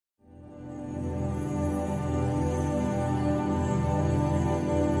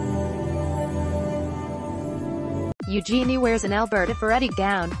Eugenie wears an Alberta Ferretti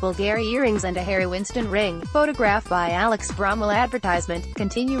gown, Bulgari earrings and a Harry Winston ring. Photograph by Alex Bramall Advertisement.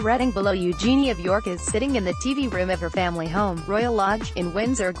 Continue reading below. Eugenie of York is sitting in the TV room of her family home, Royal Lodge, in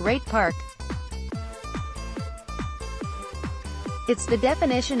Windsor Great Park. It's the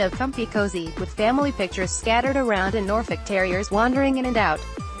definition of comfy cozy, with family pictures scattered around and Norfolk terriers wandering in and out.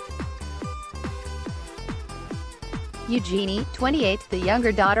 Eugenie, 28, the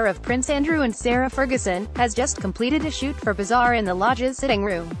younger daughter of Prince Andrew and Sarah Ferguson, has just completed a shoot for Bazaar in the lodge's sitting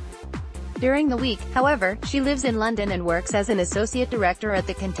room. During the week, however, she lives in London and works as an associate director at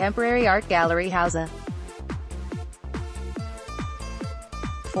the contemporary art gallery Bazaar.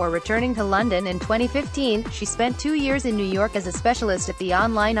 Before returning to London in 2015, she spent 2 years in New York as a specialist at the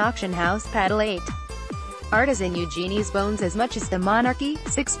online auction house Paddle 8. Art is in Eugenie's bones as much as the monarchy.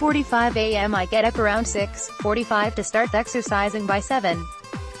 6:45 a.m. I get up around 6:45 to start exercising by 7.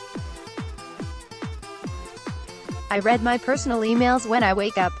 I read my personal emails when I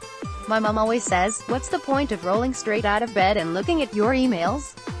wake up. My mom always says, "What's the point of rolling straight out of bed and looking at your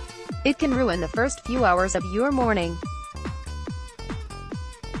emails? It can ruin the first few hours of your morning.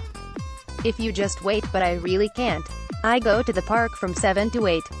 If you just wait, but I really can't. I go to the park from 7 to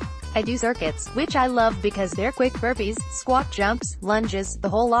 8. I do circuits, which I love because they're quick burpees, squat jumps, lunges, the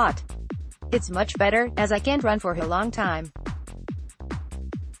whole lot. It's much better, as I can't run for a long time.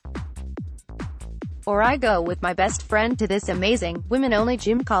 Or I go with my best friend to this amazing, women-only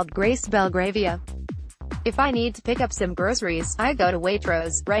gym called Grace Belgravia. If I need to pick up some groceries, I go to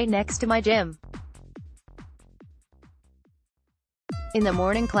Waitrose, right next to my gym. In the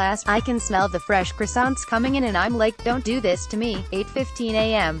morning class, I can smell the fresh croissants coming in and I'm like, don't do this to me. 8:15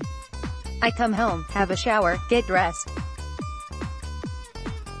 a.m. I come home, have a shower, get dressed.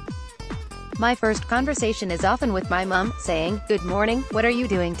 My first conversation is often with my mom, saying, "Good morning, what are you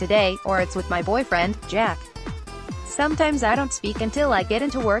doing today?" Or it's with my boyfriend, Jack. Sometimes I don't speak until I get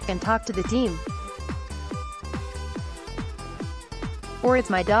into work and talk to the team. Or it's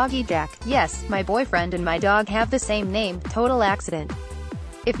my doggy Jack. Yes, my boyfriend and my dog have the same name, total accident.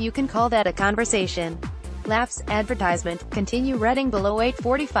 If you can call that a conversation. Laughs. Advertisement. Continue reading below.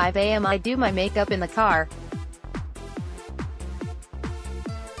 8:45 a.m. I do my makeup in the car.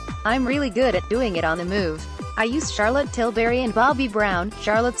 I'm really good at doing it on the move. I use Charlotte Tilbury and Bobbi Brown,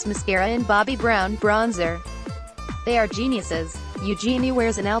 Charlotte's mascara and Bobbi Brown bronzer. They are geniuses. Eugenie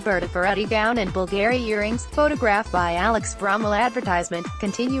wears an Alberta Ferretti gown and Bulgari earrings. Photograph by Alex Bramall Advertisement.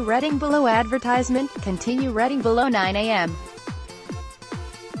 Continue reading below. Advertisement. Continue reading below. 9 a.m.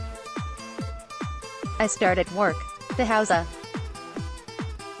 I start at work. The Bazaar.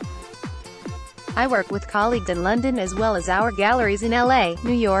 I work with colleagues in London as well as our galleries in LA,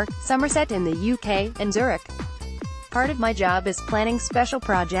 New York, Somerset in the UK, and Zurich. Part of my job is planning special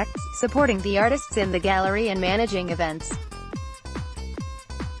projects, supporting the artists in the gallery and managing events.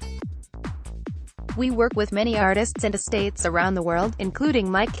 We work with many artists and estates around the world, including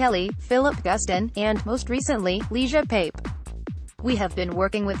Mike Kelly, Philip Guston, and, most recently, Leisure Pape. We have been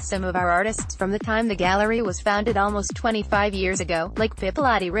working with some of our artists from the time the gallery was founded almost 25 years ago, like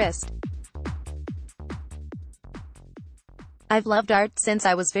Pipilati Wrist. I've loved art since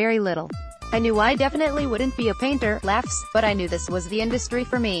I was very little. I knew I definitely wouldn't be a painter, laughs, but I knew this was the industry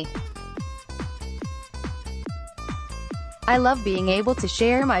for me. I love being able to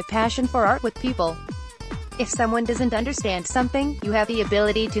share my passion for art with people. If someone doesn't understand something, you have the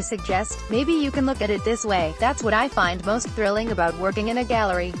ability to suggest, maybe you can look at it this way. That's what I find most thrilling about working in a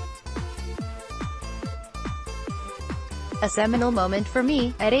gallery. A seminal moment for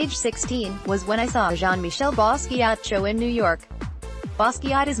me, at age 16, was when I saw Jean-Michel Basquiat show in New York.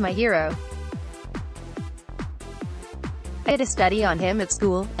 Basquiat is my hero. I did a study on him at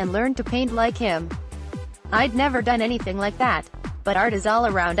school, and learned to paint like him. I'd never done anything like that. But art is all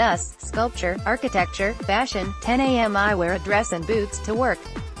around us, sculpture, architecture, fashion. 10 a.m. I wear a dress and boots to work.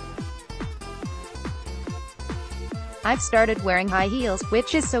 I've started wearing high heels,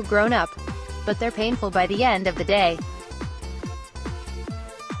 which is so grown up. But they're painful by the end of the day.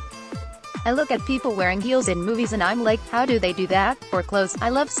 I look at people wearing heels in movies and I'm like, how do they do that? For clothes, I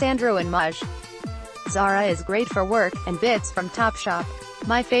love Sandro and Maj. Zara is great for work, and Bits from Topshop.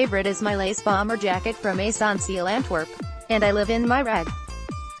 My favorite is my lace bomber jacket from Essentiel Antwerp. And I live in my rag.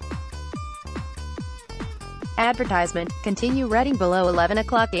 Advertisement. Continue reading below. 11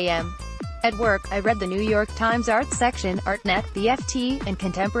 o'clock a.m. At work, I read the New York Times art section, ArtNet, the FT, and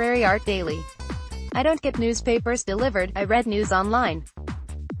Contemporary Art Daily. I don't get newspapers delivered, I read news online.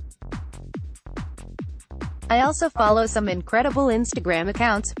 I also follow some incredible Instagram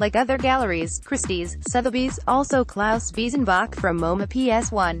accounts, like other galleries, Christie's, Sotheby's, also Klaus Wiesenbach from MoMA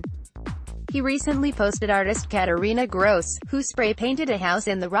PS1. He recently posted artist Katarina Gross, who spray-painted a house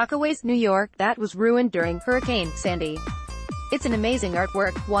in the Rockaways, New York, that was ruined during Hurricane Sandy. It's an amazing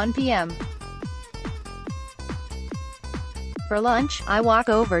artwork. 1 p.m. For lunch, I walk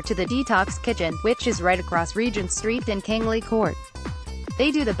over to the Detox Kitchen, which is right across Regent Street in Kangley Court.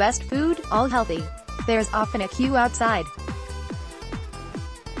 They do the best food, all healthy. There's often a queue outside.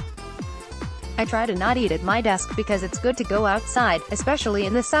 I try to not eat at my desk because it's good to go outside, especially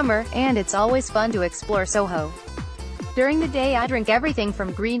in the summer, and it's always fun to explore Soho. During the day I drink everything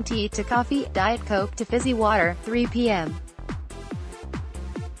from green tea to coffee, Diet Coke to fizzy water. 3 p.m.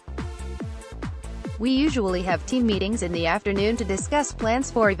 We usually have team meetings in the afternoon to discuss plans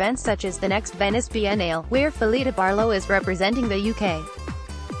for events such as the next Venice Biennale, where Felita Barlow is representing the UK.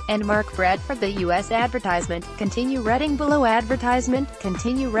 And Mark Bradford the US Advertisement. Continue reading below. Advertisement.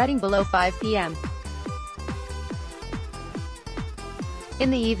 Continue reading below. 5 p.m.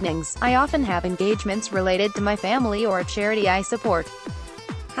 In the evenings, I often have engagements related to my family or a charity I support.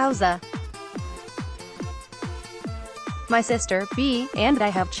 Howza. My sister, B, and I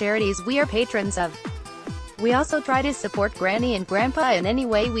have charities we are patrons of. We also try to support Granny and Grandpa in any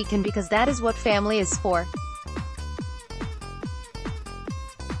way we can because that is what family is for.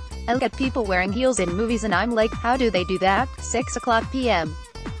 I look at people wearing heels in movies and I'm like, how do they do that? 6 p.m.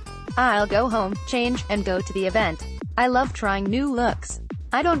 I'll go home, change, and go to the event. I love trying new looks.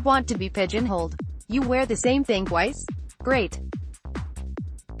 I don't want to be pigeonholed. You wear the same thing twice? Great.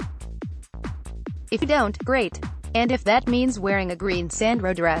 If you don't, great. And if that means wearing a green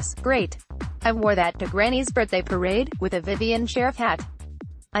Sandro dress, great. I wore that to Granny's birthday parade, with a Vivian Sheriff hat.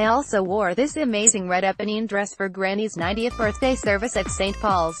 I also wore this amazing red Eponine dress for Granny's 90th birthday service at St.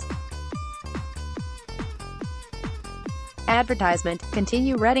 Paul's. Advertisement.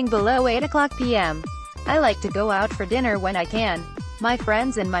 Continue reading below. 8 p.m. I like to go out for dinner when I can. My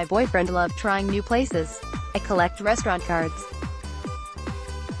friends and my boyfriend love trying new places. I collect restaurant cards.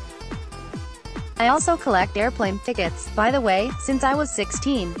 I also collect airplane tickets, by the way, since I was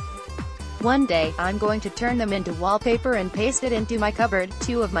 16. One day, I'm going to turn them into wallpaper and paste it into my cupboard.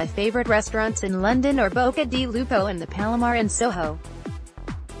 2 of my favorite restaurants in London are Bocca di Lupo and the Palomar in Soho.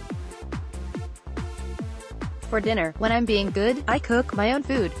 For dinner, when I'm being good, I cook my own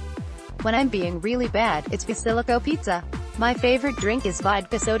food. When I'm being really bad, it's basilico pizza. My favorite drink is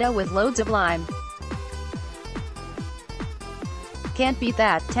vodka soda with loads of lime. Can't beat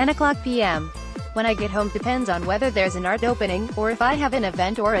that. 10 p.m. When I get home depends on whether there's an art opening, or if I have an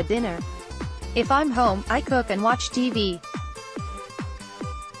event or a dinner. If I'm home, I cook and watch TV.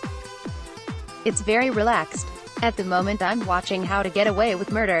 It's very relaxed. At the moment I'm watching How to Get Away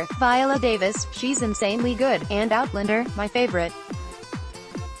with Murder. Viola Davis, she's insanely good, and Outlander, my favorite.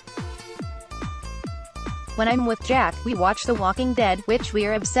 When I'm with Jack, we watch The Walking Dead, which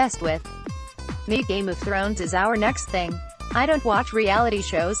we're obsessed with. Me, Game of Thrones is our next thing. I don't watch reality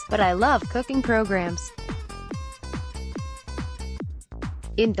shows, but I love cooking programs.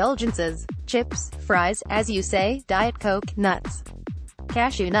 Indulgences. Chips, fries, as you say, Diet Coke, nuts.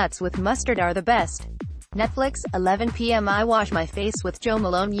 Cashew nuts with mustard are the best. Netflix. 11 p.m. I wash my face with Joe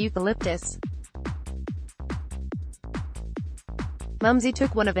Malone eucalyptus. Mumsy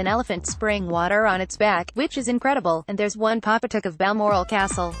took one of an elephant spraying water on its back, which is incredible, and there's one Papa took of Balmoral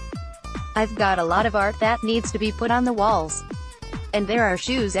Castle. I've got a lot of art that needs to be put on the walls. And there are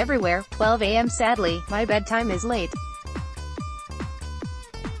shoes everywhere. 12 a.m. Sadly, my bedtime is late.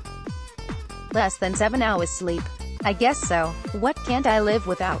 Less than 7 hours sleep. I guess so. What can't I live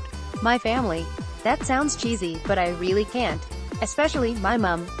without? My family. That sounds cheesy, but I really can't. Especially my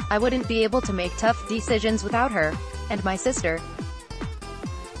mum. I wouldn't be able to make tough decisions without her. And my sister.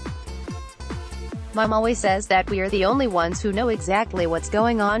 Mom always says that we are the only ones who know exactly what's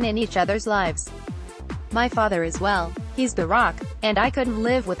going on in each other's lives. My father as well. He's the rock. And I couldn't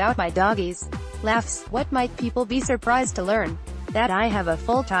live without my doggies. Laughs. What might people be surprised to learn? That I have a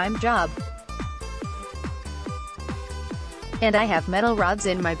full-time job. And I have metal rods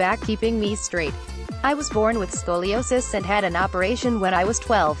in my back keeping me straight. I was born with scoliosis and had an operation when I was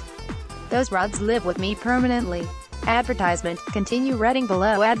 12. Those rods live with me permanently. Advertisement. Continue reading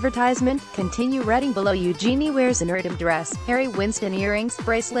below. Advertisement. Continue reading below. Eugenie wears an Erdem dress, Harry Winston earrings,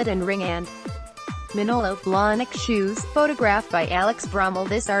 bracelet and ring and Manolo Blahnik shoes, photographed by Alex Bramall.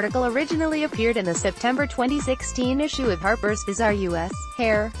 This article originally appeared in the September 2016 issue of Harper's Bazaar US.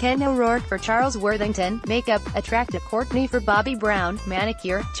 Hair, Ken O'Rourke for Charles Worthington. Makeup, Attractive Courtney for Bobby Brown.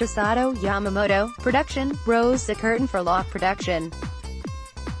 Manicure, Chisato Yamamoto. Production, Rose the Curtain for Law Production.